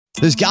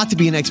There's got to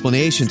be an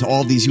explanation to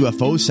all of these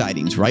UFO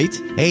sightings, right?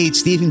 Hey,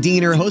 it's Stephen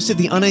Diener, host of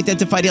the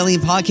Unidentified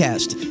Alien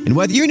Podcast. And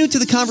whether you're new to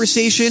the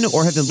conversation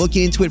or have been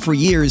looking into it for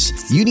years,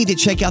 you need to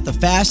check out the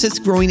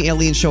fastest growing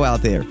alien show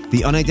out there,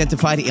 the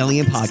Unidentified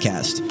Alien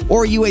Podcast,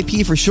 or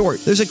UAP for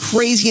short. There's a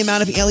crazy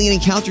amount of alien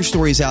encounter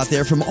stories out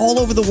there from all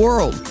over the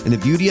world. And the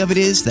beauty of it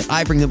is that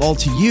I bring them all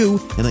to you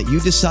and let you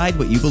decide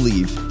what you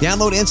believe.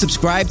 Download and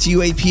subscribe to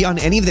UAP on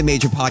any of the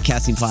major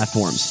podcasting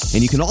platforms.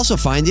 And you can also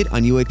find it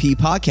on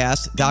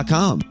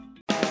UAPpodcast.com.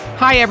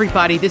 Hi,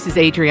 everybody. This is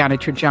Adriana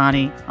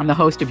Trajani. I'm the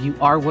host of You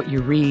Are What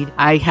You Read.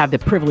 I have the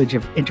privilege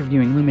of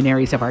interviewing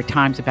luminaries of our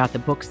times about the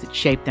books that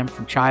shaped them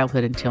from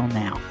childhood until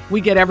now.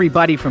 We get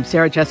everybody from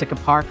Sarah Jessica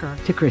Parker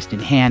to Kristen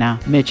Hanna,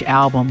 Mitch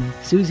Albom,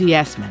 Susie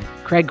Essman,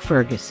 Craig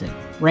Ferguson,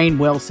 Rainn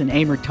Wilson,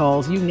 Amor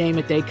Tolls, you name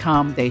it, they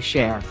come, they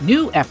share.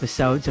 New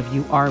episodes of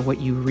You Are What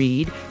You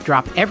Read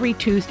drop every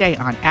Tuesday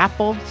on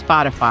Apple,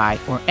 Spotify,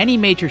 or any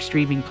major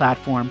streaming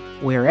platform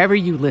wherever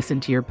you listen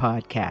to your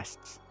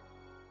podcasts.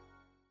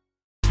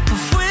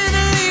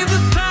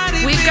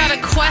 We've got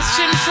a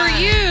question for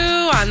you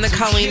on the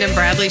Colleen and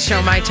Bradley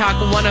Show, My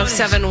Talk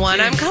 1071.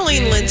 I'm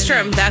Colleen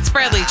Lindstrom. That's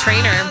Bradley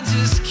Traynor.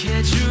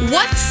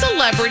 What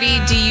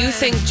celebrity do you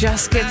think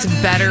just gets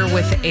better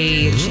with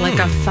age? Like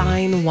a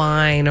fine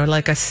wine or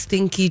like a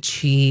stinky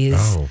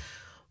cheese? Oh.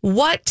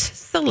 What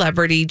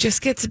celebrity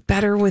just gets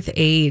better with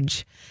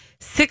age?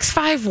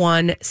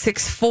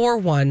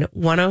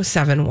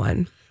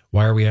 651-641-1071.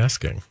 Why are we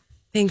asking?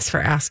 Thanks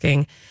for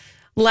asking.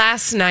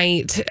 Last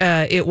night,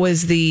 it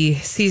was the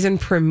season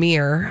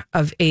premiere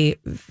of a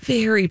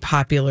very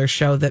popular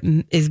show that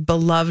is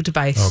beloved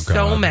by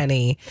so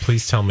many.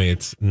 Please tell me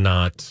it's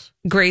not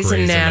Grey's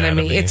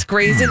Anatomy. It's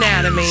Grey's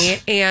Anatomy.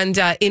 And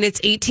in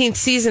its 18th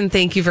season,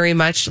 thank you very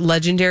much,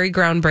 legendary,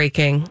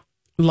 groundbreaking,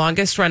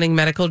 longest running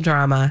medical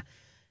drama.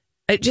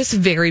 Just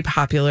very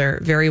popular,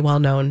 very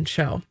well-known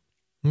show.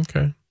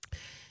 Okay.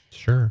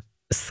 Sure.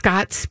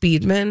 Scott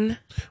Speedman.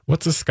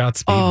 What's a Scott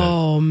Speedman?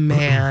 Oh,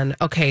 man.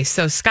 Okay,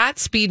 so Scott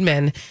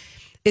Speedman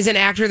is an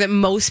actor that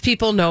most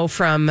people know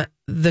from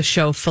the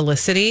show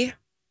Felicity.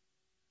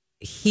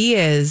 He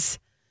is...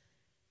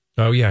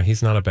 Oh, yeah,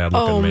 he's not a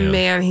bad-looking man. Oh,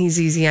 man, he's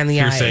easy on the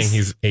eyes. You're saying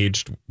he's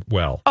aged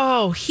well.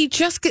 Oh, he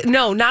just...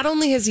 No, not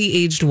only has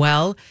he aged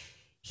well,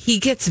 he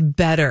gets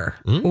better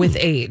with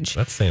age.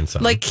 That's saying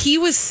something. Like, he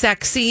was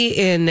sexy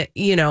in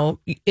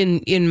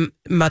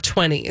my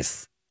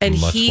 20s. And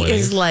he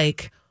is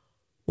like...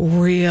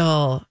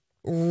 real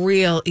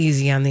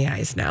easy on the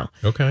eyes now.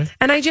 Okay.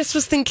 And I just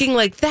was thinking,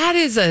 like, that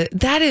is a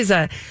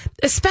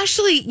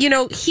especially,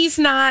 he's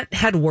not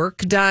had work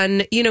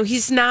done,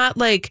 he's not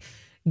like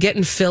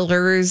getting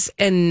fillers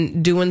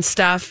and doing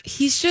stuff.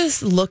 He's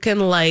just looking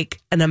like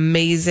an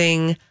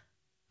amazing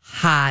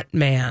hot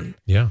man.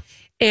 Yeah.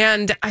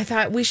 And I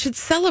thought we should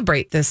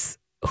celebrate this.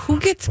 Who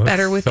gets Let's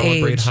better with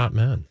celebrate age? Hot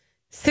men.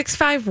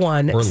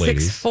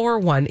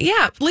 651-641.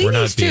 Yeah, ladies We're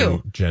not too.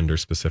 being gender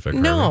specific.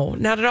 No,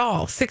 not at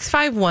all.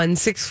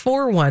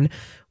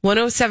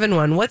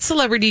 651-641-1071. What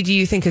celebrity do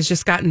you think has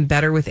just gotten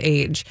better with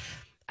age?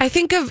 I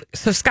think of,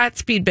 so Scott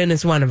Speedman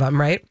is one of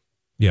them, right?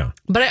 Yeah.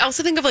 But I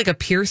also think of like a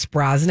Pierce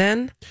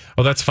Brosnan.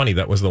 Oh, that's funny.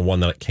 That was the one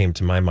that came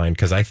to my mind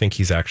because I think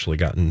he's actually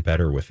gotten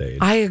better with age.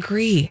 I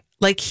agree.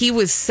 Like he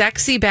was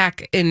sexy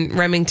back in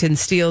Remington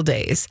Steele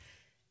days.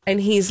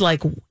 And he's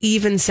like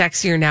even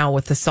sexier now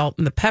with the salt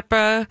and the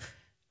pepper.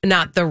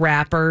 Not the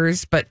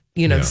rappers, but,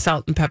 the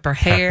salt and pepper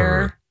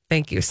hair.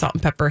 Thank you, salt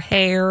and pepper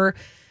hair.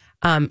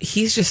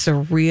 He's just a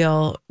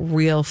real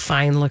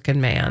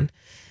fine-looking man.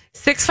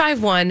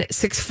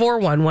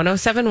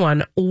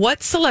 651-641-1071.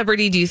 What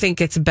celebrity do you think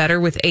gets better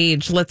with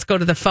age? Let's go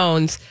to the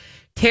phones.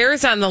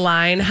 Tara's on the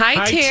line.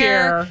 Hi,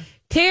 Tara.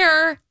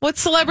 Tara, what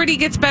celebrity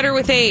gets better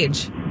with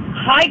age?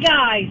 Hi,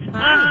 guys.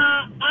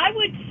 Hi. I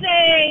would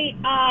say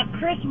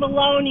Chris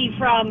Maloney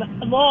from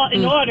Law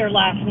and Order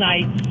last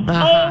night.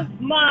 Uh-huh.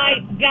 Oh, my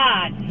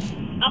God.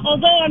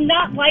 Although I'm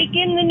not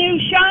liking the new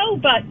show,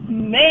 but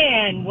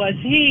man, was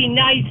he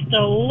nice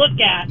to look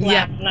at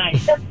last night.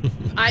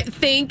 I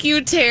thank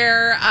you,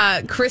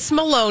 Tara. Chris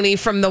Maloney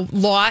from the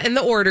Law and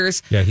the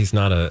Orders. Yeah, he's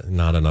not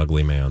an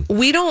ugly man.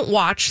 We don't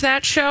watch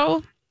that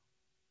show.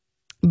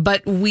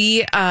 But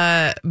we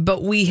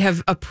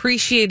have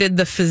appreciated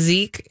the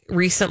physique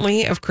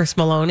recently of Chris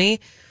Maloney.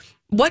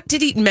 What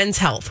did he? Men's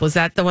Health, was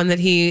that the one that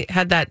he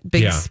had that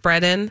big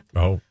spread in?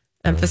 Oh,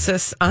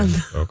 emphasis on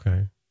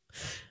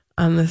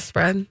on the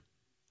spread.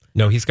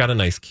 No, he's got a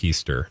nice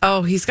keister.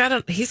 Oh, he's got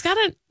a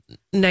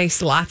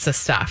nice lots of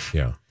stuff.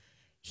 Yeah,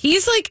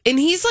 he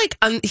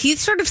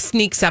sort of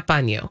sneaks up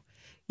on you.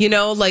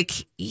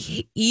 Like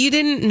you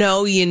didn't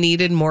know you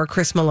needed more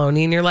Chris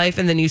Maloney in your life,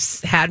 and then you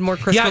had more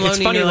Chris Maloney. It's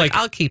funny. And you're like,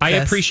 I'll keep this. I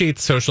appreciate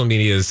social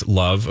media's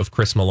love of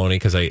Chris Maloney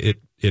because it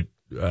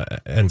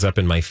ends up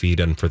in my feed,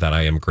 and for that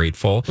I am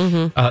grateful.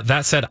 Mm-hmm.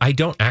 That said, I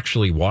don't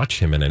actually watch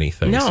him in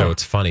anything, so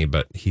it's funny.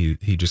 But he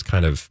just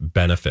kind of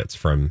benefits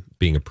from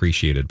being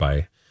appreciated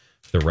by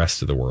the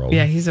rest of the world.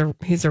 Yeah, he's a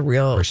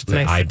real. Or I should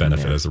say, nice I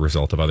benefit man. as a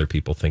result of other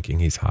people thinking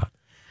he's hot.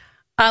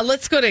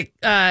 Let's go to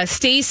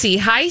Stacy.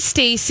 Hi,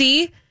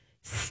 Stacy.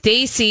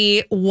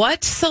 Stacy,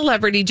 what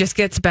celebrity just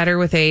gets better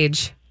with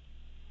age?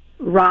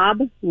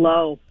 Rob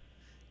Lowe.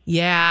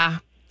 Yeah.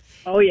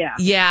 Oh, yeah.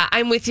 Yeah,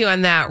 I'm with you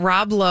on that.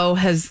 Rob Lowe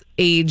has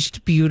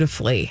aged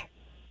beautifully.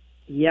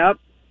 Yep.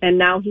 And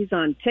now he's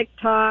on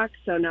TikTok,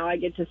 so now I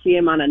get to see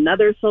him on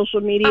another social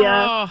media.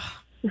 Oh.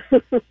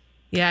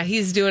 Yeah,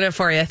 he's doing it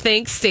for you.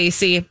 Thanks,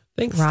 Stacy.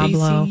 Thanks, Rob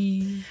Lowe.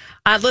 Stacey.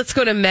 Let's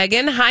go to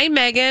Megan. Hi,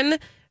 Megan.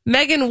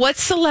 Megan, what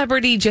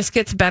celebrity just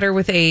gets better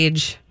with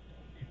age?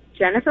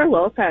 Jennifer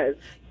Lopez.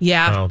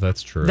 Yeah. Oh,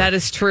 that's true. That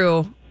is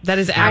true. That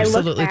is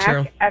absolutely I look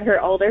true. back at her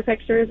older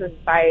pictures and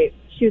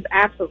she was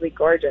absolutely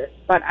gorgeous.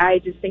 But I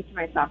just think to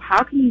myself,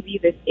 how can you be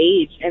this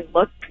age and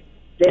look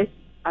this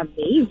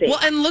amazing? Well,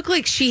 and look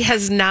like she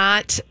has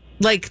not,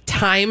 like,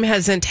 time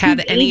hasn't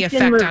had any aged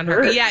in effect on her.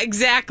 reverse. Yeah,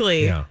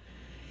 exactly. Yeah.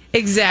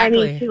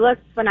 Exactly. I mean, she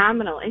looks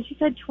phenomenal. And she's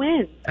had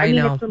twins. I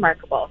know. It's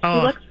remarkable. Oh.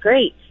 She looks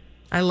great.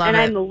 I love and it.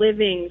 I'm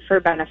living for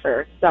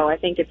Bennifer, so I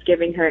think it's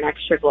giving her an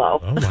extra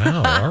glow. Oh,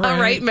 wow. All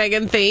right,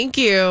 Megan, thank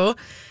you.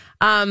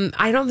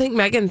 I don't think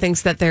Megan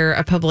thinks that they're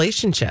a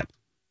publicationship.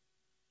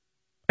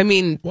 I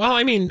mean,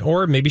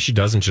 or maybe she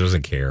doesn't. She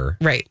doesn't care.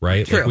 Right.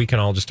 Right. True. Like, we can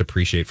all just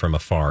appreciate from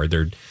afar.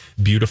 They're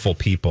beautiful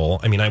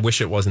people. I mean, I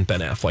wish it wasn't Ben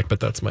Affleck, but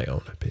that's my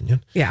own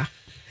opinion. yeah.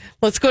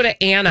 Let's go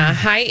to Anna.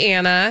 Hi,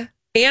 Anna.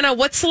 Anna,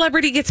 what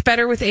celebrity gets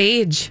better with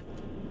age?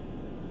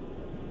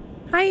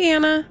 Hi,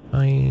 Anna.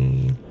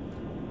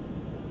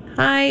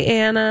 Hi,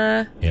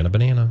 Anna. Anna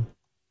Banana.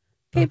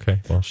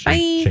 Okay. Well, she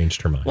Bye.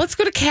 changed her mind. Let's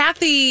go to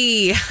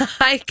Kathy.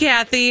 Hi,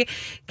 Kathy.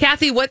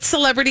 Kathy, what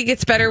celebrity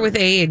gets better with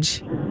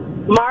age?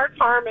 Mark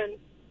Harmon.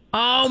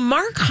 Oh,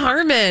 Mark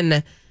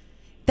Harmon.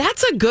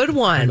 That's a good I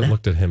one. haven't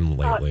looked at him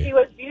lately. He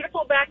was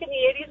beautiful back in the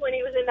 80s when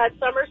he was in that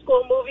summer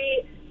school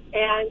movie,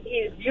 and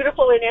he's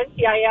beautiful in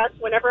NCIS.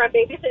 Whenever I'm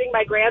babysitting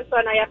my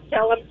grandson, I have to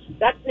tell him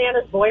that's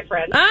Nana's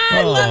boyfriend.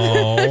 I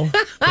love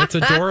Oh, that's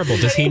adorable.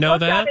 Does he know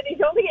that? And he's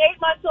only 8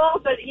 months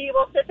old, but he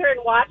will sit there and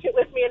watch it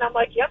with me, and I'm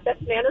like, yep,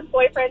 that's Nana's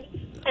boyfriend.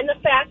 And the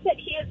fact that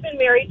he has been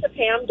married to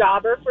Pam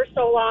Dauber for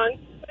so long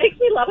makes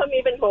me love him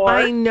even more.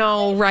 I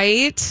know,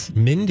 right?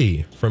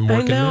 Mindy from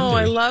Mork I know. and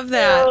I Mindy. love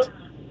that.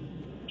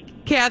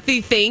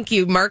 Kathy, thank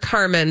you. Mark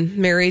Harmon,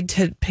 married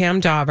to Pam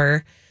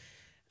Dauber.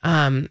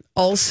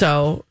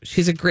 Also,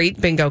 she's a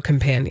great bingo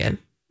companion.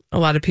 A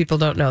lot of people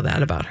don't know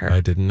that about her. I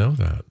didn't know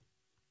that.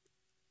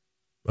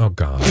 Oh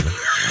God.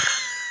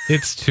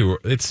 It's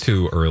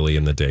too early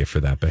in the day for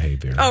that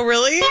behavior. Oh,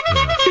 really?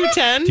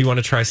 210? Do you want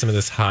to try some of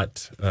this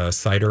hot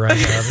cider I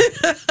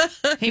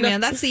have? Hey, man,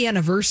 that's the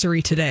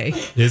anniversary today.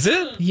 Is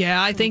it?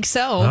 Yeah, I think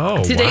so.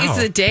 Oh, Today's wow.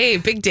 the day.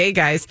 Big day,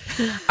 guys.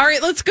 All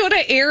right, let's go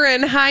to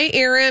Aaron. Hi,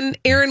 Aaron.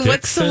 Aaron,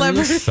 what Dixon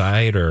celebrity?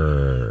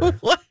 cider.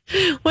 What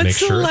Make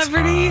sure it's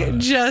celebrity hot.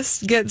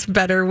 just gets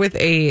better with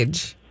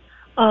age?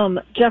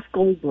 Jeff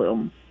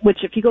Goldblum,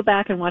 which if you go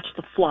back and watch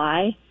The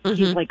Fly,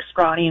 he's like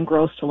scrawny and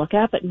gross to look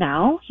at, but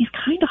now he's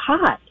kind of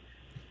hot.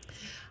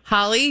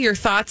 Holly, your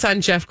thoughts on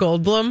Jeff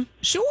Goldblum?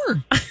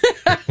 Sure.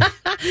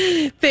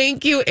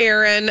 Thank you,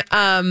 Aaron.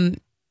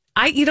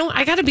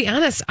 I got to be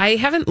honest. I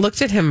haven't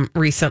looked at him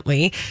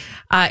recently,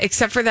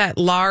 except for that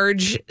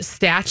large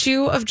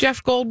statue of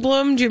Jeff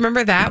Goldblum. Do you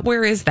remember that?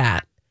 Where is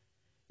that?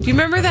 Do you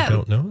remember that? I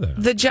don't know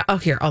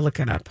that. Here, I'll look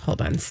it up.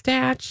 Hold on.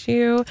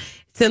 Statue.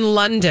 It's in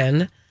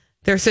London.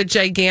 There's a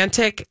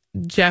gigantic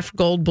Jeff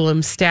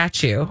Goldblum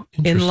statue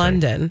in Interesting.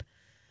 London.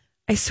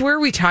 I swear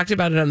we talked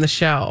about it on the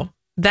show.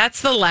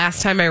 That's the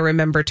last time I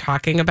remember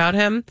talking about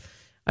him.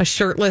 A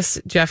shirtless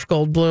Jeff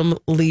Goldblum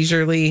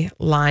leisurely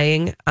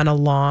lying on a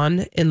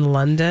lawn in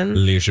London.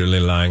 Leisurely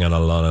lying on a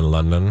lawn in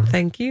London.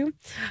 Thank you.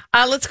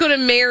 Let's go to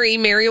Mary.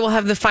 Mary will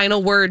have the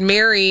final word.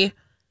 Mary,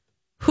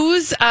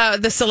 who's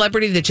the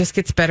celebrity that just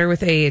gets better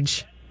with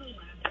age?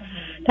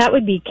 That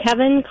would be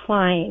Kevin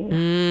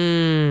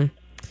Kline.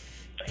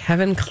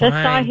 Kevin Kline.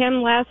 Just saw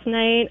him last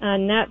night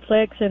on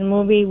Netflix in a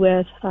movie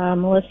with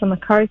Melissa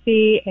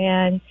McCarthy,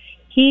 and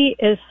he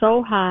is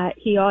so hot.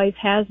 He always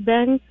has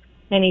been,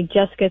 and he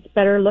just gets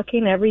better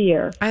looking every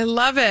year. I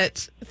love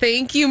it.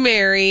 Thank you,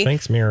 Mary.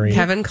 Thanks, Mary.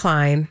 Kevin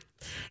Kline.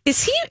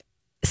 Is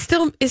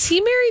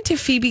he married to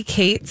Phoebe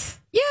Cates?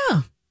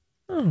 Yeah.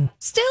 Oh,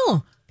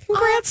 Still.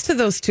 congrats to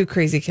those two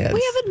crazy kids.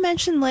 We haven't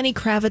mentioned Lenny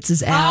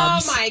Kravitz's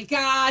abs. Oh my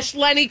gosh,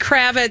 Lenny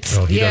Kravitz.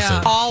 Oh, he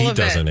Yeah.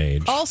 doesn't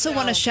age. Also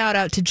want to shout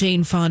out to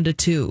Jane Fonda,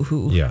 too,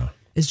 who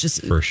is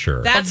just... for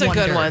sure. That's a good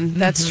wonder. one.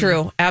 That's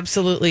true.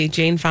 Absolutely.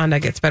 Jane Fonda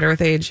gets better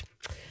with age.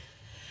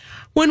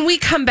 When we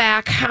come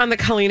back on the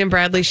Colleen and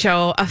Bradley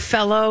show, a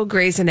fellow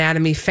Grey's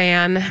Anatomy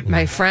fan,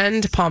 my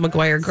friend Paul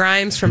McGuire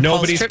Grimes from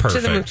Nobody's Paul's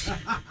Trip perfect. to the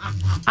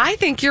Movies. I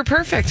think you're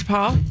perfect,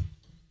 Paul.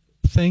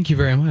 Thank you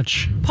very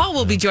much. Paul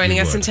will be joining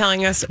us and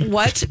telling us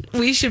what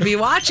we should be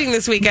watching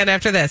this weekend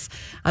after this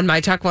on My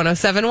Talk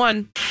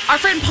 1071. Our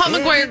friend Paul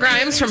McGuire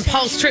Grimes from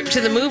Paul's Trip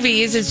to the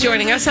Movies is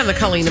joining us on the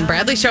Colleen and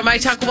Bradley show, My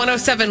Talk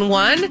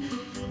 1071.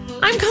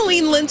 I'm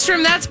Colleen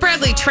Lindstrom. That's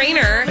Bradley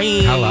Trainer.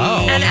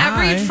 Hello. And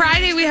every Hi.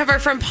 Friday we have our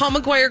friend Paul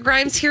McGuire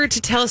Grimes here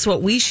to tell us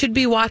what we should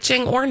be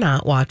watching or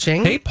not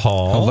watching. Hey,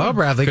 Paul. Hello,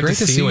 Bradley. Good Great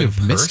to see you. in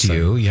I've missed person.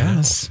 you.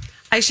 Yes.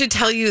 I should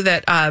tell you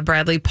that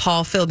Bradley,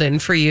 Paul filled in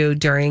for you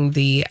during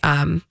the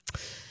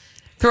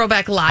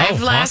Throwback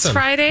Live last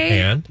Friday.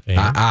 And?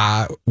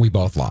 We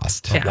both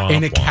lost. Yeah.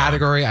 In a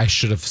category I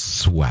should have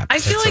swept. I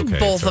feel like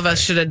both of us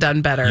should have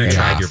done better. You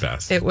tried your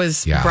best. It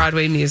was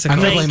Broadway musical.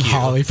 I'm going to blame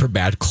Holly for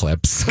bad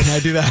clips. Can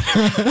I do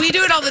that? We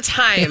do it all the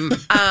time.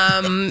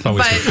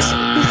 But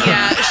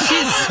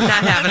she's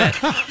not having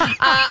it.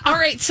 All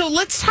right, so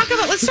let's start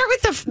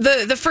with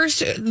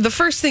the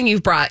first thing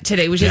you've brought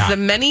today, which is the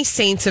Many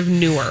Saints of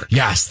Newark.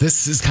 Yes,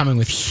 this is coming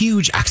with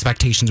huge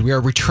expectations. We are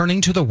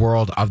returning to the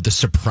world of The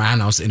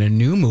Sopranos in a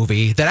new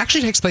movie that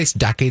actually takes place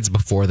decades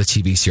before the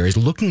TV series,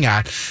 looking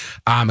at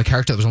a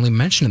character that was only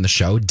mentioned in the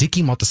show,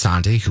 Dickie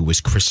Moltisanti, who was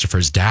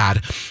Christopher's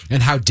dad,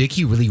 and how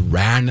Dickie really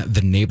ran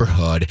the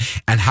neighborhood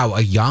and how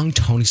a young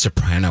Tony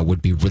Soprano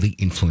would be really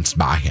influenced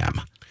by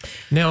him.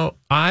 Now,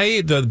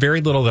 the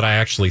very little that I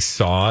actually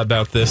saw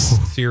about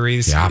this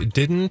series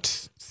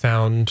didn't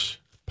sound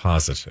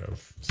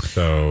positive.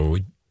 So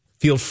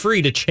feel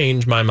free to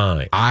change my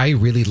mind. I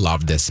really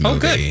loved this movie. Oh,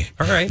 good.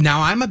 All right.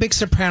 Now, I'm a big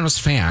Sopranos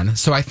fan,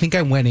 so I think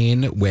I went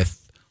in with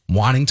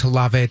wanting to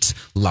love it,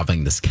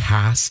 loving this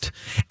cast.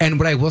 And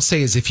what I will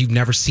say is if you've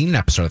never seen an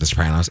episode of The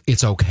Sopranos,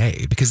 it's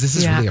okay, because this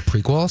is really a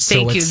prequel.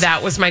 Thank you.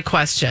 That was my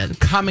question.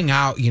 Coming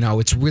out,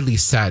 it's really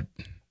set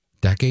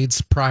decades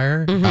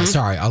prior.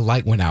 Sorry, a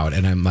light went out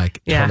and I'm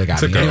like, totally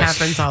got me. It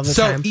happens all the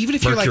time. So even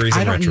if you're like,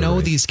 I don't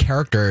know these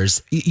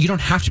characters, you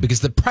don't have to,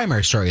 because the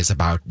primary story is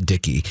about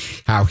Dickie,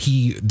 how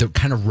the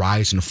kind of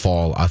rise and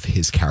fall of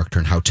his character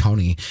and how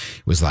Tony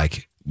was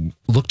like,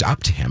 looked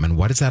up to him. And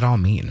what does that all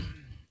mean?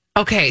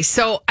 Okay,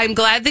 so I'm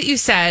glad that you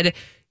said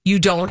you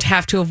don't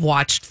have to have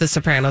watched The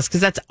Sopranos,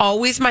 because that's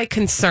always my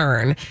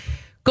concern.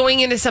 Going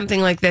into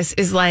something like this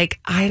is like,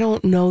 I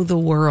don't know the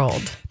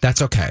world.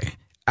 That's okay.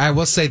 I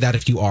will say that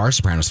if you are a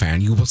Sopranos fan,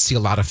 you will see a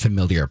lot of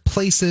familiar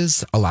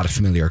places, a lot of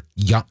familiar,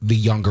 the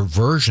younger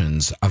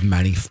versions of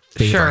many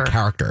favorite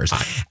characters.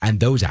 And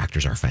those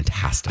actors are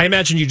fantastic. I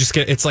imagine you just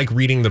it's like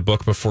reading the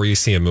book before you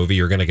see a movie.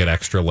 You're going to get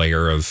extra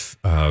layer of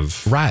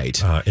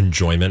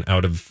enjoyment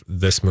out of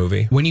this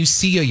movie. When you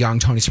see a young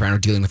Tony Soprano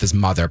dealing with his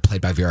mother,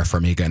 played by Vera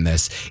Farmiga in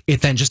this,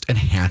 it then just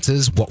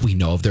enhances what we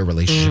know of their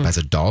relationship as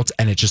adults.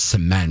 And it just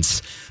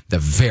cements the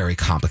very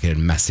complicated,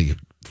 messy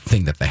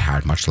thing that they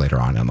had much later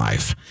on in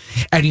life.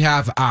 And you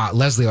have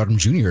Leslie Odom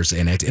Jr.'s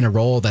in it in a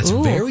role that's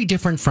very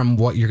different from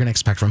what you're going to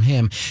expect from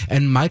him.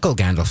 And Michael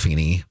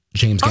Gandolfini,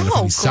 James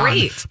Gandolfini's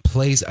son,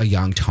 plays a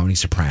young Tony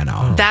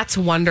Soprano. That's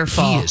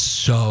wonderful. He is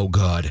so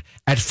good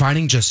at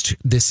finding just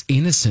this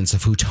innocence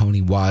of who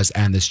Tony was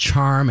and this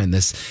charm and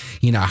this,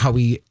 how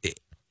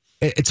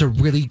it's a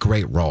really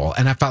great role.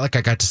 And I felt like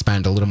I got to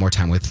spend a little more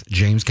time with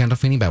James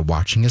Gandolfini by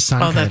watching his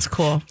son. Oh, that's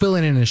cool.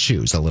 Filling in his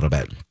shoes a little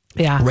bit.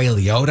 Yeah. Ray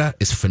Liotta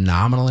is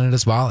phenomenal in it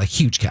as well. A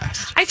huge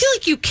cast. I feel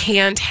like you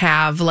can't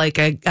have like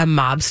a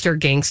mobster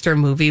gangster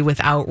movie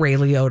without Ray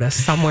Liotta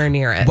somewhere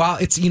near it. Well,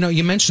 it's,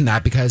 you mentioned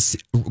that because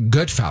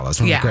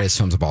Goodfellas, one of the greatest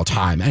films of all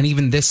time. And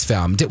even this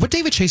film, what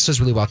David Chase does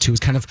really well too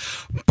is kind of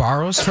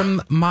borrows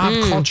from mob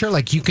culture.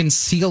 Like you can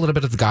see a little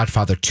bit of The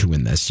Godfather 2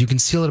 in this. You can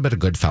see a little bit of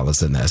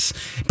Goodfellas in this.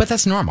 But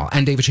that's normal.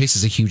 And David Chase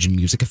is a huge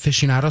music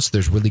aficionado. So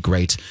there's really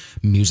great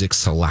music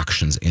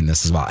selections in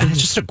this as well. And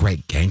it's just a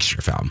great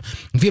gangster film.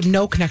 If you have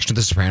no connection to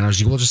The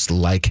Sopranos, you will just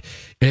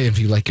if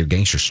you like your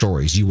gangster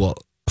stories, you will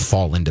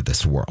fall into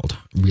this world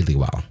really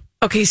well.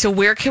 Okay, so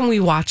where can we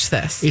watch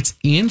this? It's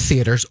in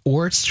theaters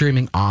or it's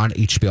streaming on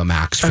HBO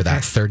Max for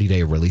that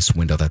 30-day release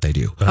window that they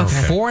do. Okay.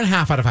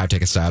 4.5 out of 5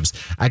 ticket stubs.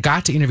 I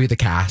got to interview the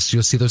cast.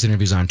 You'll see those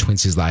interviews on Twin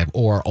Cities Live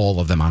or all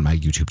of them on my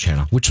YouTube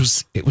channel,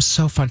 it was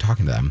so fun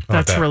talking to them.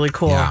 That's really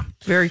cool. Yeah.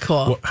 Very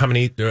cool. Well, how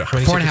many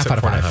 4.5 out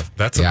of 5.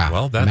 That's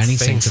that's Many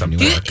Saints of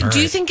Newark. Do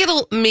you think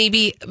it'll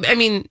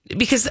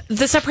because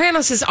The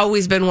Sopranos has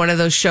always been one of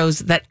those shows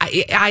that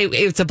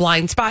it's a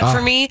blind spot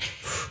for me.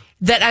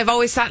 That I've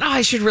always thought,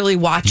 I should really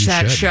watch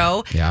that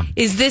show. Yeah.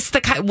 Is this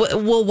the kind?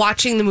 Will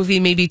watching the movie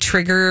maybe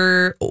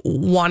trigger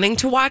wanting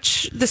to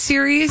watch the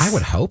series? I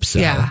would hope so.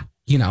 Yeah.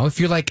 If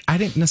you're like, I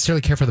didn't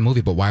necessarily care for the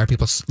movie, but why are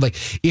people like?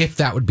 If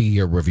that would be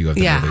your review of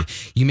the movie,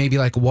 you may be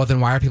like, well,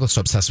 then why are people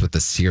so obsessed with the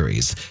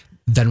series?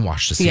 Then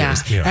watch the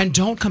series and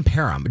don't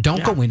compare them.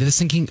 Don't go into this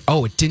thinking,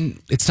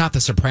 it's not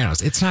The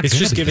Sopranos. It's not. It's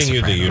just giving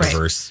you the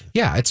universe. Right.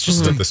 Yeah, it's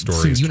just that the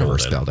story is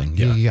universe building.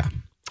 Yeah.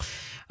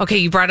 Okay,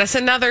 you brought us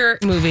another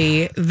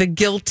movie, The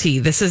Guilty.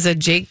 This is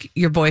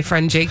your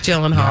boyfriend, Jake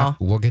Gyllenhaal. Yeah,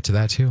 we'll get to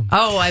that too.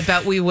 Oh, I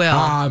bet we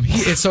will.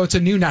 So it's a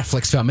new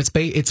Netflix film.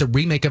 It's a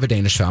remake of a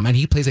Danish film, and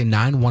he plays a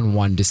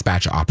 911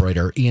 dispatch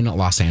operator in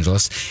Los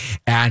Angeles,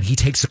 and he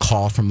takes a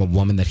call from a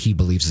woman that he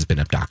believes has been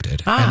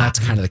abducted, and that's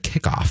kind of the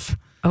kickoff.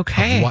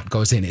 Okay, of what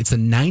goes in. It's a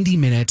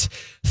 90-minute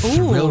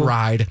thrill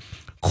ride.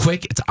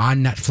 Quick, it's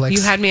on Netflix.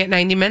 You had me at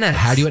 90 minutes.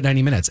 Had you at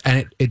 90 minutes.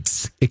 And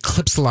it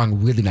clips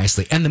along really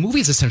nicely. And the movie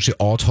is essentially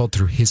all told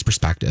through his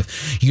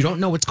perspective. You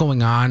don't know what's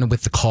going on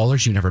with the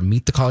callers. You never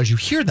meet the callers. You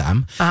hear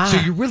them. So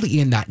you're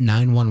really in that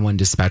 911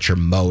 dispatcher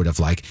mode of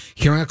like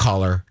hearing a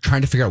caller,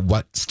 trying to figure out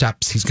what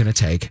steps he's going to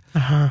take.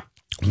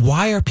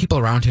 Why are people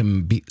around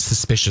him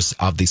suspicious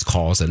of these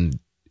calls and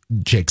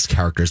Jake's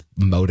character's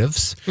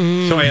motives.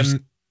 So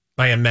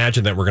I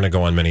imagine that we're going to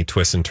go on many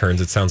twists and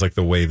turns. It sounds like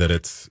the way that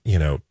it's,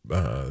 the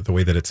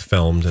way that it's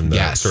filmed and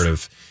the sort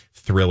of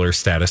thriller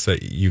status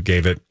that you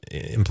gave it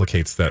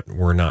implicates that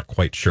we're not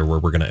quite sure where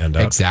we're going to end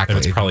up. Exactly.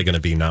 And it's probably going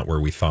to be not where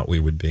we thought we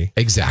would be.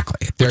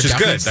 Exactly. Which is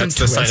good. That's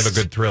the sign of a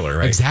good thriller,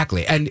 right?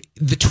 Exactly. And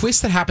the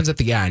twist that happens at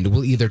the end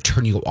will either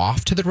turn you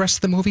off to the rest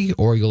of the movie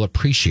or you'll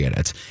appreciate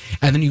it.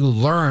 And then you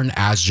learn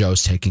as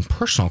Joe's taking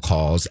personal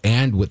calls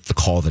and with the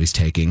call that he's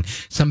taking,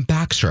 some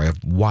backstory of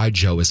why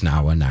Joe is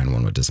now a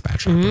 911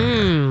 dispatch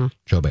operator.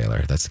 Joe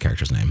Baylor. That's the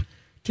character's name.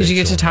 Did you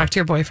get to talk to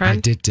your boyfriend? I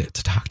did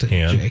to talk to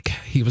Jake.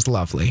 He was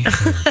lovely.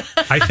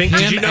 I think,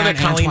 did you know that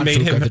Colleen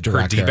made him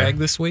her D-bag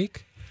this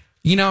week?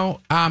 Do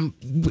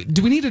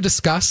we need to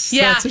discuss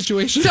that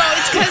situation? So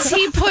it's because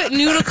he put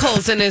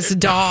nudicles in his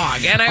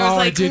dog. And I was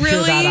like,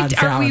 really?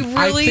 Are we really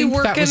I think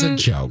working? That was a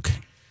joke.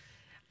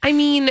 I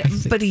mean,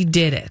 but he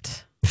did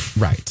it.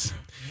 Right.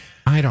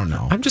 I don't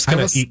know. I'm just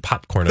going to eat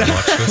popcorn and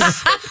watch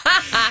this.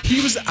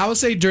 I would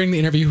say during the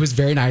interview, he was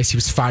very nice. He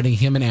was finding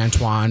him and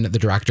Antoine, the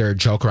director,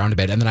 joke around a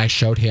bit. And then I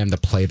showed him the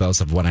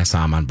playbills of when I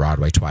saw him on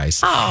Broadway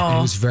twice. And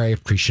he was very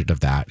appreciative of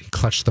that. He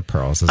clutched the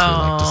pearls, as we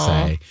like to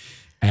say.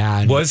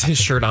 And was his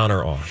shirt on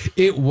or off?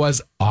 It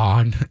was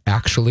on,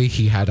 actually.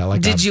 He had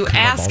Did you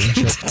ask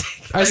him to take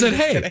I said,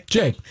 hey,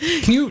 Jake,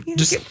 can you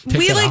just take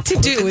We that like off to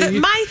quickly?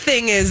 my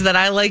thing is that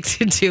I like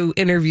to do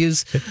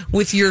interviews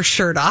with your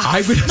shirt off.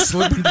 I would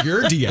slip into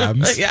your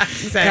DMs. Yeah,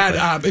 exactly.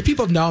 And if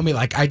people know me,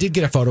 like I did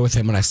get a photo with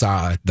him when I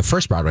saw the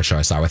first Broadway show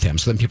I saw with him.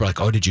 So then people are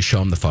like, oh, did you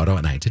show him the photo?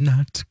 And I did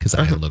not, because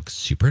I look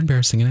super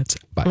embarrassing in it.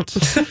 But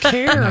who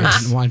cares? And I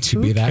didn't want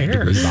to be that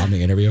degrees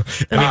bombing interview.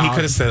 I mean, he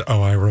could have said,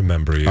 oh, I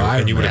remember you.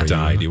 And you would have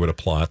died. You would have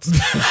plotzed.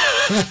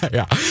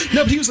 Yeah.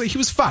 No, but he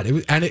was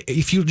fun.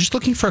 If you're just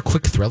looking for a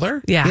quick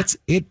thriller,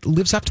 it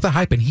lives up to the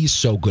hype, and he's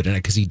so good in it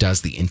because he does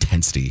the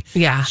intensity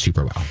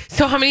super well.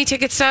 So how many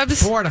ticket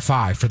stubs? 4 out of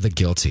 5 for The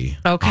Guilty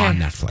on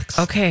Netflix.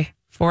 Okay.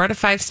 4 out of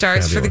 5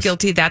 stars for The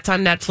Guilty. That's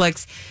on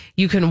Netflix.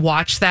 You can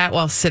watch that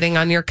while sitting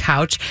on your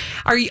couch.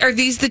 Are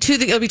these the two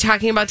that you'll be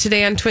talking about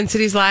today on Twin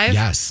Cities Live?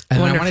 Yes.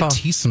 And I want to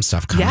tease some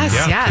stuff coming up.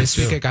 Yes. This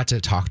week I got to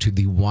talk to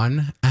the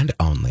one and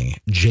only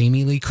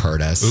Jamie Lee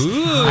Curtis.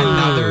 Ooh.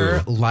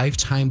 Another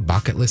lifetime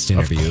bucket list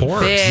interview. Of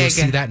course. You'll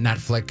see that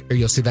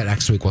you'll see that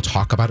next week. We'll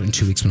talk about it in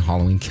 2 weeks when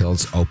Halloween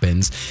Kills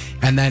opens.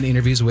 And then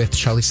interviews with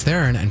Charlize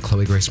Theron and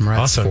Chloe Grace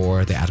Moretz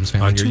for the Addams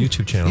Family on your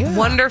YouTube channel. Yeah.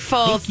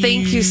 Wonderful.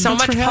 Thank you so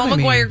much, Paul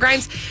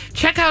McGuire-Grimes.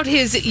 Check out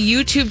his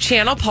YouTube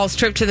channel, Paul's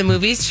Trip to the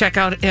Movies. Check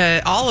out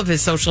all of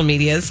his social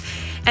medias.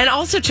 And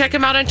also check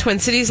him out on Twin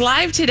Cities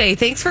Live today.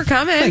 Thanks for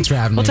coming. Thanks for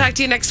having me. We'll talk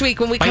to you next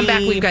week. When we come back,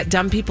 we've got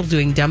dumb people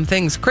doing dumb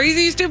things.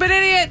 Crazy, stupid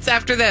idiots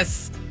after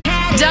this.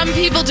 Dumb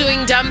people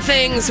doing dumb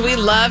things. We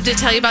love to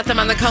tell you about them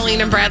on the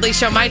Colleen and Bradley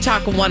Show. My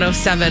Talk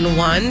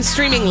 1071.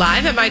 Streaming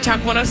live at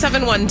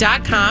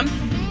mytalk1071.com.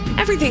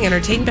 Everything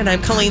Entertainment.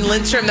 I'm Colleen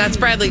Lindstrom. That's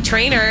Bradley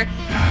Traynor.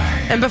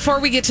 And before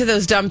we get to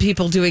those dumb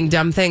people doing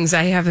dumb things,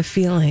 I have a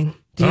feeling.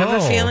 Do you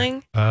have a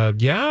feeling?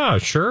 Yeah,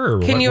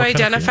 sure. Can you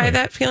identify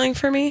that feeling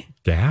for me?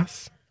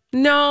 Gas?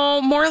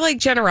 No, more like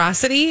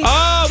generosity.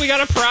 Oh, we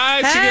got a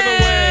prize to give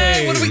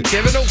away. What are we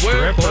giving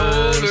away?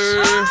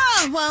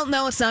 Well,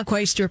 no, it's not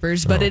quite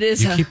strippers, but it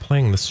is. You keep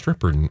playing the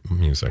stripper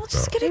music, though.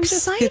 Just get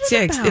excited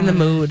about in the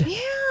mood. Yeah,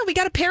 we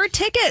got a pair of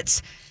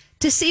tickets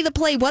to see the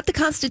play What the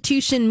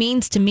Constitution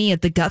Means to Me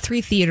at the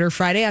Guthrie Theater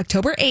Friday,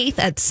 October 8th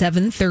at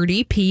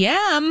 7:30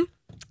 p.m.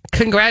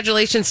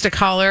 Congratulations to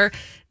caller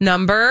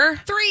number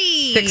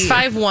 3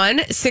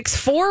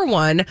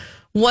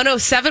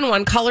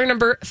 651-641-1071. Caller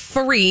number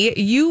 3.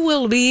 You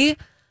will be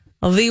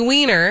the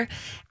wiener.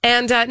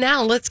 And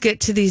now let's get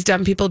to these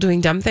dumb people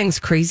doing dumb things.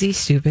 Crazy,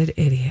 stupid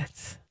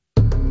idiots.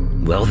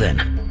 Well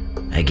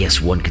then, I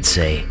guess one could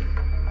say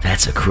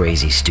that's a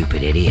crazy,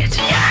 stupid idiot.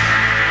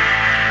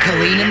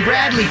 Colleen and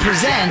Bradley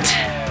present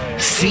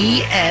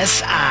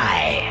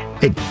CSI.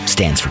 It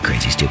stands for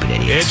Crazy Stupid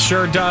Idiots. It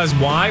sure does.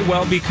 Why?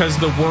 Well, because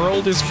the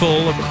world is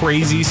full of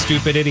crazy,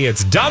 stupid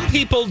idiots. Dumb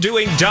people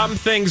doing dumb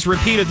things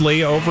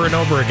repeatedly over and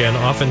over again,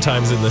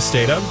 oftentimes in the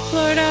state of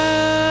Florida.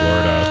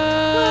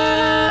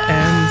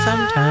 And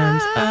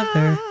sometimes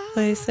other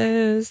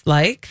places.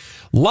 Like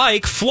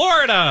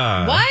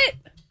Florida. What?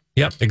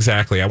 Yep,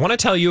 exactly. I want to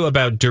tell you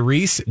about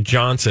Doris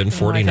Johnson,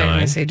 49. I thought you were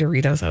going to say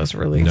Doritos. I was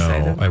really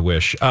excited. No, I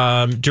wish.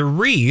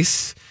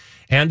 Doris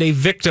and a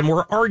victim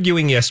were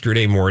arguing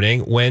yesterday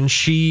morning when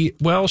she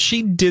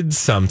did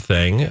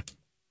something,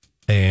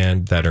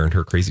 and that earned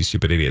her crazy,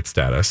 stupid idiot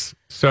status.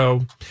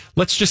 So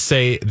let's just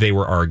say they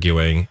were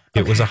arguing.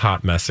 It was a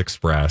hot mess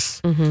express.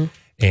 Mm-hmm.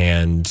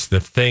 And the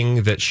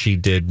thing that she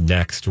did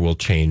next will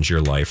change your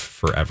life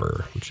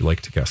forever. Would you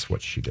like to guess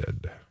what she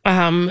did?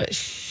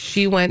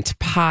 She went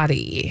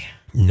potty.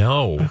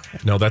 No. Okay.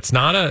 No, that's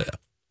not a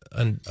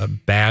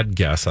bad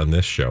guess on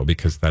this show,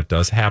 because that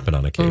does happen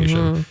on occasion.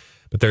 Mm-hmm.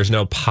 But there's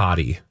no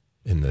potty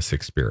in this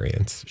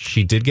experience.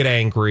 She did get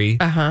angry,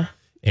 and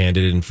it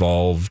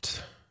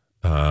involved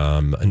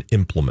an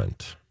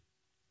implement.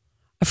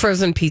 A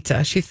frozen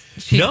pizza. She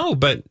no,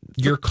 but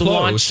you're close.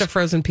 Launched a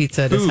frozen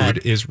pizza at his head.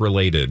 Food is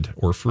related,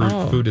 or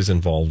food is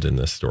involved in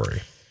this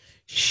story.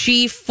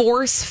 She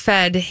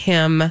force-fed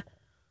him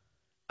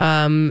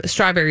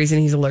strawberries,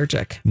 and he's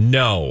allergic.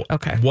 No.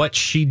 Okay. What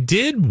she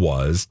did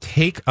was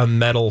take a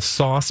metal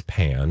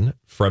saucepan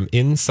from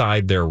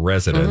inside their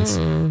residence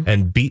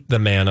and beat the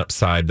man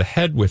upside the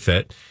head with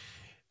it.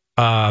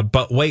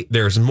 But wait,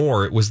 there's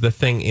more. It was the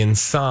thing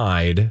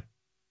inside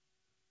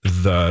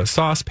the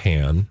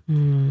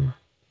saucepan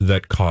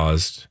that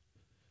caused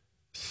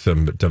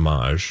some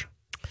damage.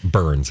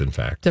 Burns, in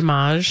fact.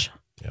 Damage.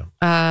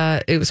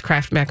 Yeah. It was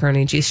Kraft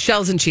macaroni and cheese.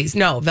 Shells and cheese.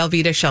 No,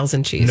 Velveeta shells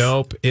and cheese.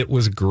 Nope. It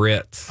was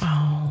grits.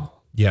 Oh.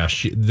 Yeah.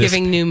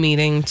 Giving new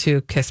meaning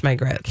to Kiss My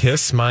Grits.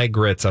 Kiss My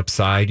Grits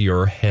upside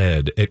your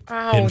head. In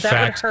that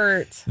fact, would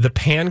hurt. The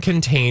pan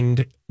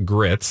contained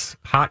grits,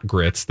 hot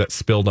grits, that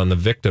spilled on the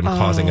victim,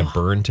 causing a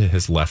burn to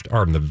his left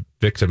arm. The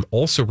victim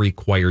also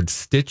required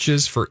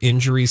stitches for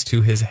injuries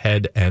to his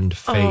head and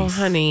face. Oh,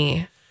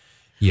 honey.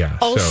 Yeah.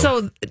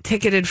 Also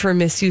ticketed for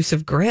misuse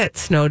of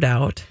grits, no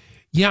doubt.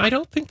 Yeah, I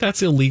don't think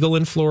that's illegal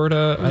in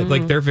Florida.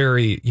 Like, they're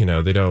very,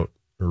 they don't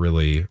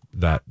really,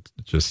 that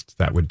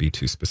would be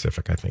too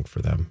specific, I think, for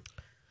them.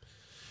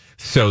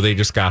 So they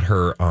just got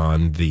her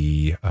on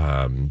the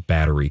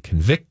battery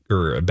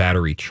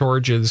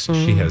charges.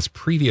 She has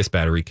previous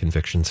battery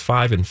convictions,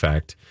 5, in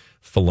fact,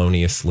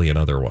 feloniously and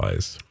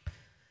otherwise.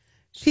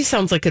 She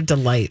sounds like a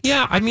delight.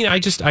 Yeah, I mean,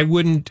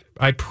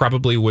 I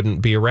probably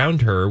wouldn't be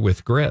around her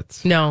with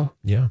grits. No.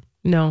 Yeah.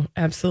 No,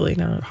 absolutely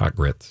not. Hot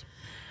grits.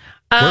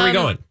 Where are we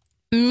going?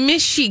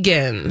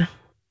 Michigan.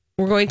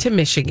 We're going to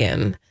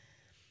Michigan.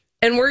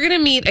 And we're going to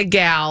meet a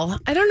gal.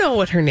 I don't know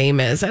what her name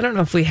is. I don't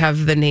know if we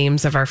have the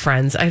names of our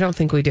friends. I don't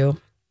think we do.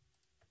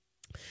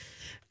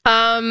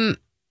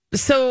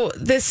 So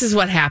this is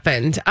what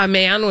happened. A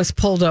man was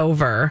pulled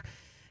over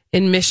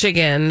in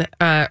Michigan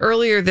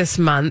earlier this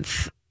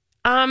month.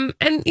 And,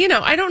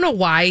 I don't know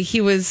why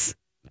he was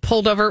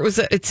pulled over.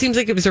 It seems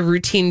like it was a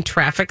routine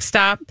traffic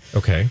stop.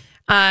 Okay.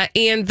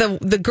 And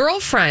the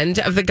girlfriend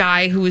of the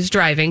guy who was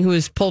driving, who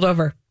was pulled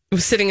over,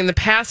 was sitting in the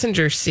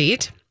passenger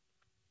seat.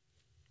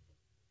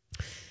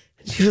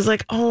 She was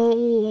like,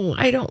 "Oh,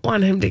 I don't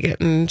want him to get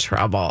in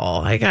trouble.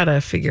 I got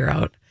to figure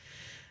out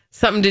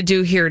something to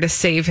do here to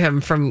save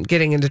him from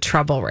getting into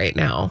trouble right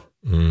now."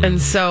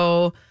 And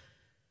so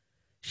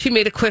she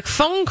made a quick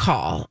phone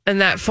call, and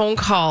that phone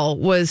call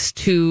was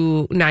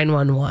to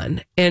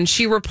 911. And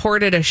she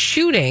reported a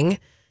shooting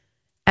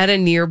at a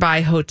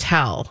nearby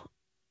hotel.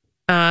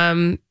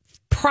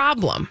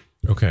 Problem.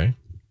 Okay.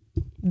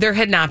 There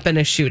had not been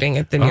a shooting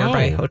at the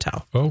nearby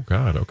hotel. Oh,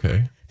 God.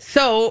 Okay.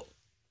 So,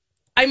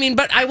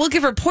 but I will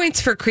give her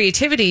points for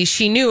creativity.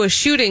 She knew a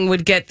shooting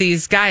would get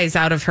these guys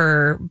out of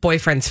her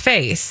boyfriend's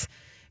face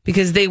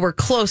because they were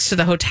close to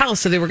the hotel.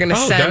 So they were going to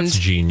send. That's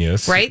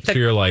genius. Right? So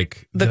you're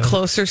like. The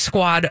closer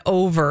squad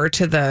over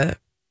to the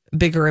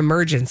bigger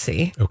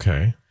emergency.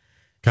 Okay.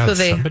 God,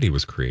 somebody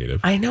was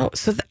creative. I know.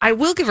 So I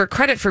will give her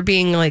credit for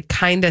being like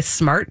kind of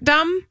smart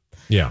dumb.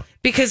 Yeah.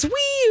 Because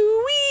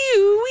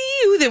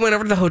they went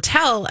over to the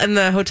hotel, and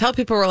the hotel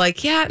people were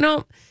like, "Yeah,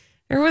 no,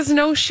 there was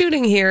no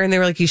shooting here." And they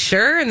were like, "You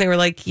sure?" And they were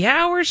like,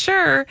 "Yeah, we're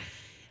sure."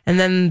 And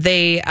then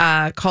they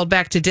called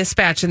back to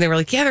dispatch, and they were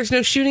like, "Yeah, there's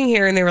no shooting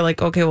here." And they were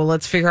like, "Okay, well,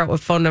 let's figure out what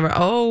phone number."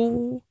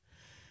 Oh,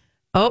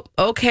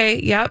 okay,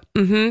 yep.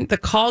 The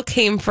call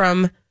came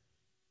from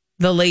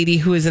the lady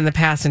who was in the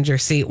passenger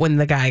seat when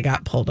the guy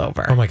got pulled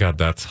over. Oh my God,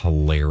 that's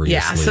hilarious.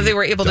 Yeah, so they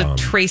were able to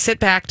trace it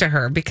back to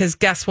her because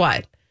guess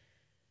what?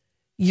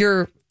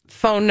 Your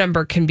phone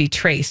number can be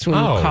traced when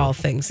you call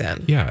things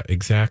in. Yeah,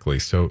 exactly.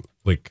 So,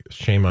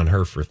 shame on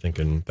her for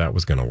thinking that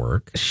was going to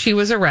work. She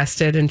was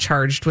arrested and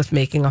charged with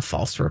making a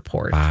false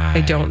report. Bye.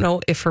 I don't know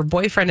if her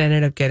boyfriend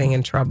ended up getting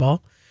in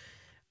trouble.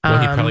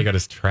 Well, he probably got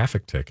his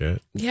traffic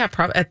ticket. Yeah,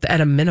 probably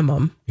at a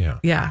minimum. Yeah.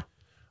 Yeah.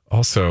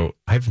 Also,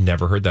 I've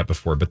never heard that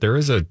before, but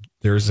there's a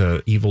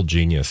evil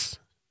genius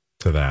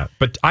to that.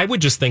 But I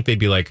would just think they'd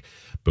be like,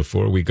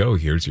 before we go,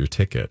 here's your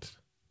ticket.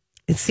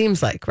 It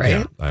seems like, right?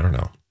 Yeah, I don't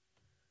know.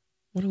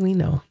 What do we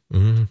know?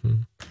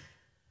 Mm-hmm.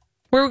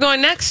 Where are we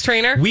going next,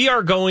 Trainer? We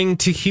are going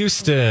to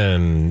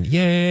Houston.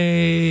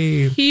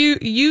 Yay.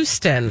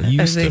 Houston,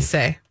 as they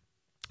say.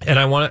 And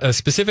I want to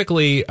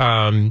specifically...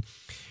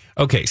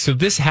 okay, so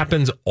this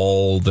happens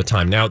all the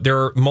time. Now, there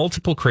are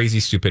multiple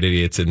crazy, stupid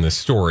idiots in this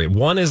story.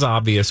 One is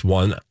obvious,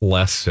 one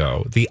less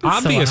so. The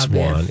obvious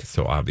one, it's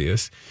so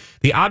obvious.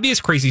 The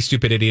obvious, crazy,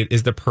 stupid idiot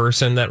is the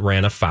person that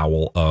ran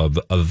afoul of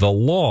the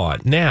law.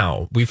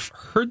 Now, we've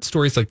heard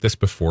stories like this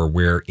before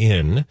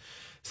wherein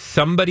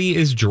somebody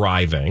is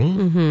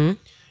driving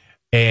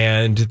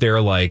and they're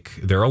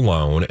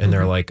alone and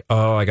they're like,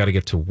 "Oh, I got to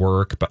get to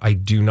work, but I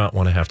do not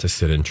want to have to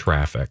sit in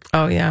traffic."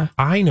 Oh, yeah.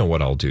 I know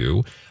what I'll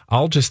do.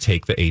 I'll just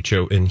take the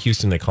in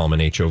Houston, they call them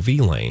an HOV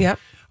lane. Yep.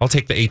 I'll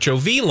take the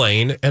HOV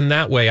lane, and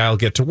that way I'll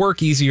get to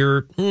work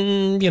easier.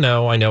 I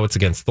know it's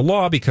against the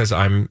law because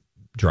I'm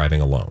driving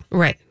alone.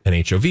 Right. An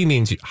HOV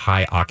means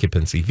high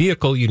occupancy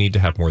vehicle. You need to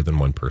have more than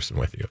one person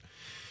with you.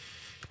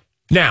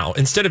 Now,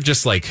 instead of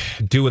just like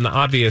doing the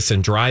obvious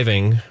and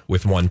driving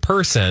with one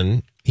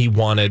person, he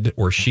wanted,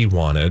 or she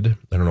wanted,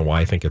 I don't know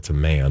why I think it's a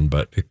man,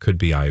 but it could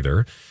be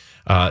either.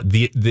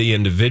 The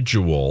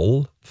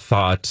individual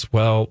thought,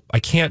 well, I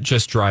can't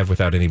just drive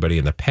without anybody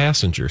in the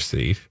passenger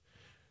seat.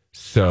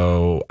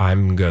 So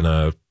I'm going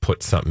to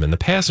put something in the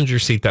passenger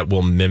seat that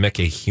will mimic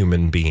a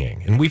human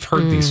being. And we've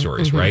heard these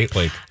stories, right?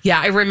 Like,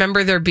 yeah, I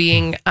remember there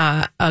being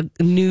a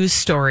news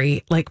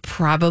story, like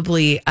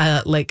probably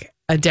like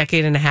a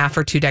decade and a half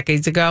or 2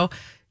 decades ago.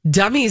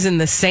 Dummies in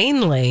the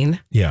sane lane.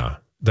 Yeah,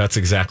 that's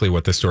exactly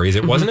what the story is.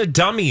 It wasn't a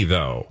dummy,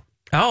 though.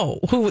 Oh,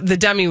 who the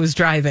dummy was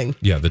driving.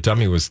 Yeah, the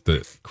dummy was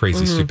the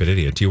crazy, stupid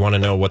idiot. Do you want to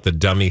know what the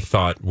dummy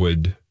thought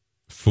would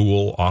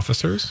fool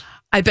officers?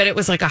 I bet it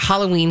was like a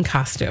Halloween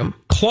costume.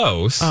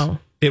 Close. Oh.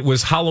 It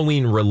was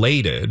Halloween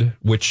related,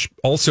 which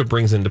also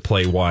brings into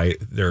play why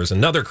there's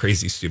another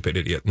crazy, stupid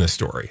idiot in this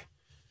story.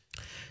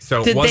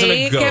 So it wasn't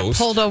a ghost. Did they get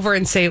pulled over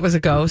and say it was a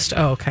ghost?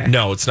 Oh, okay.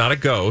 No, it's not a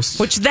ghost.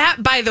 Which that,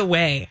 by the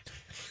way,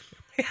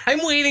 I'm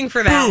waiting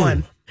for that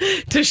one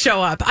to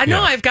show up. I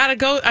know I've got to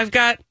go.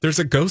 There's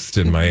a ghost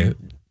in my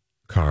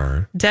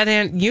car. Dead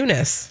Aunt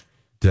Eunice.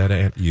 Dead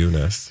Aunt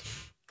Eunice.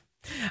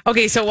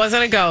 Okay, so it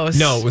wasn't a ghost.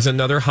 No, it was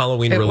another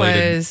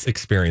Halloween-related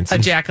experience. A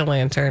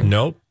jack-o'-lantern.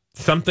 Nope.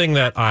 Something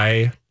that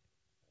I'm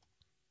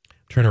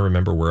trying to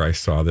remember where I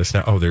saw this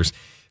now. Oh, there's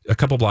a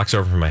couple blocks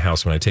over from my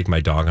house. When I take my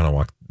dog on a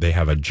walk, they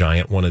have a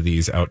giant one of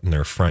these out in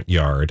their front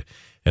yard,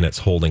 and it's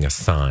holding a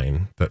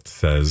sign that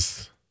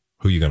says,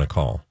 "Who you going to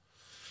call?"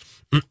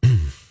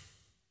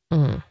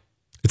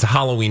 It's a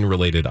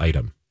Halloween-related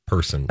item,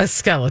 person. A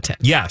skeleton.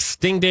 Yes.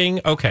 Ding,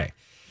 ding. Okay.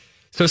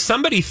 So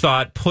somebody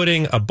thought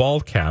putting a ball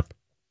cap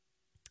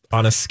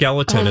on a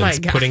skeleton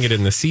and putting it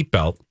in the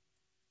seatbelt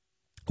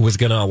was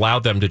going to allow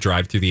them to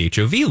drive through the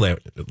HOV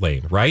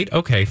lane, right?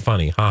 Okay,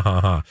 funny. Ha,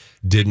 ha, ha.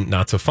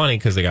 Not so funny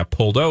because they got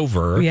pulled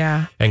over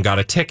and got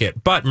a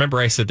ticket. But remember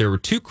I said there were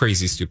 2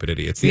 crazy, stupid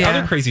idiots. The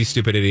other crazy,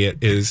 stupid idiot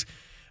is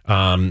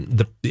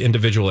the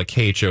individual at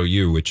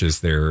KHOU, which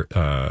is their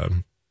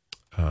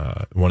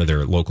one of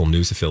their local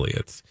news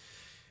affiliates.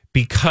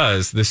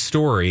 Because the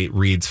story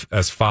reads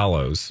as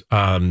follows.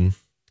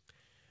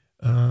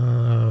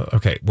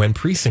 Okay, when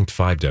Precinct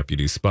 5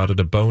 deputies spotted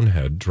a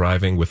bonehead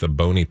driving with a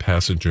bony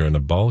passenger and a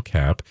ball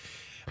cap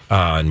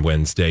on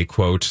Wednesday,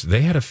 quote,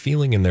 they had a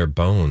feeling in their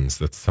bones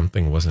that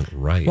something wasn't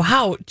right.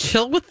 Wow,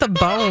 chill with the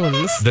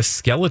bones. The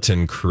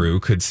skeleton crew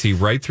could see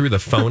right through the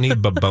phony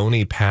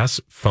baboni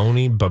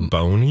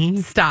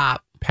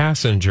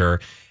passenger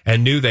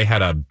and knew they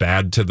had a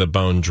bad to the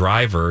bone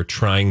driver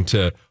trying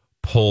to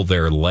pull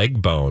their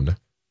leg bone.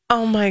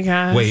 Oh my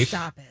gosh. Wait.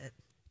 Stop it.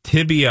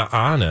 Tibia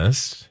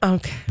honest.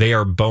 Okay. They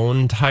are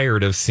bone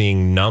tired of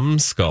seeing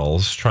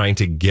numbskulls trying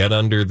to get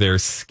under their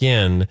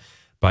skin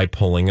by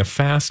pulling a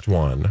fast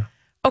one.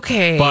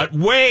 Okay. But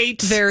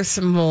wait.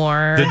 There's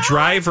more. The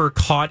driver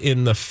caught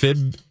in the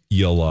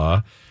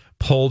fibula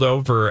pulled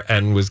over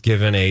and was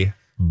given a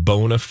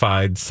bona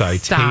fide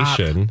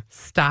citation.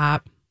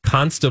 Stop.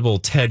 Constable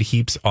Ted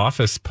Heap's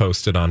office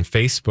posted on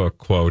Facebook,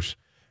 quote,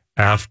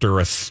 after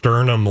a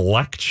sternum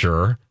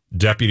lecture,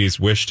 deputies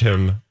wished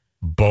him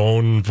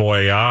bon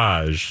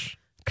voyage.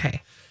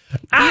 Okay.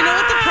 You know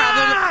what the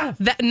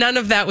problem? None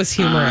of that was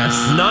humorous.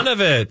 None of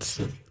it.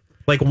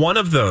 Like one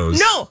of those.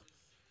 No.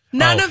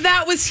 None of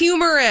that was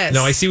humorous.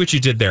 No, I see what you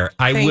did there.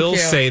 I Thank will you.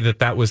 say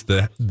that was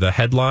the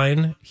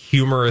headline,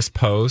 humorous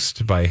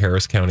post by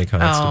Harris County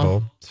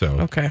Constable.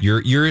 So okay.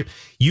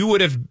 You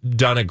would have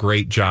done a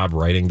great job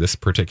writing this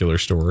particular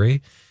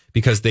story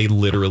because they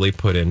literally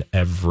put in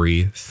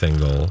every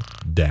single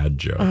dad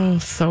joke. Oh,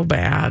 so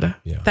bad.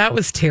 Yeah. That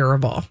was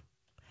terrible.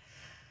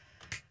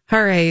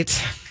 All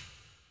right.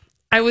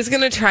 I was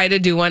going to try to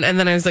do one, and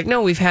then I was like,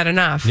 no, we've had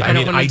enough. I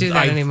don't want to do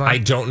that anymore. I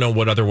don't know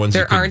what other ones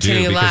there you could aren't do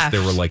any because left.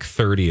 there were like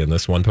 30 in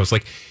this one post.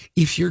 Like,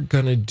 if you're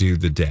going to do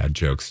the dad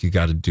jokes, you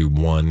got to do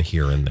one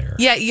here and there.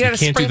 Yeah, you got to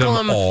sprinkle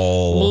them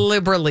all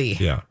liberally.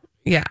 Yeah.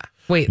 Yeah.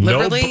 Wait,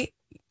 liberally?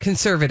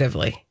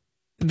 Conservatively.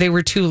 They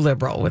were too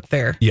liberal with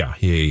their... Yeah.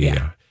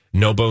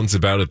 No bones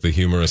about it. The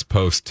humorous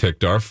post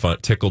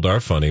tickled our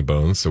funny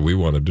bones, so we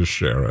wanted to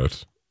share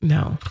it.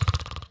 No.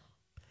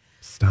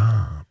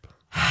 Stop.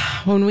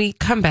 When we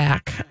come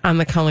back on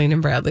the Colleen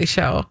and Bradley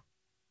show,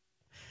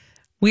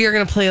 we are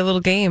going to play a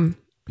little game.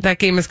 That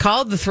game is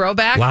called The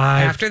Throwback.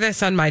 Live. After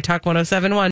this on My Talk 107.1.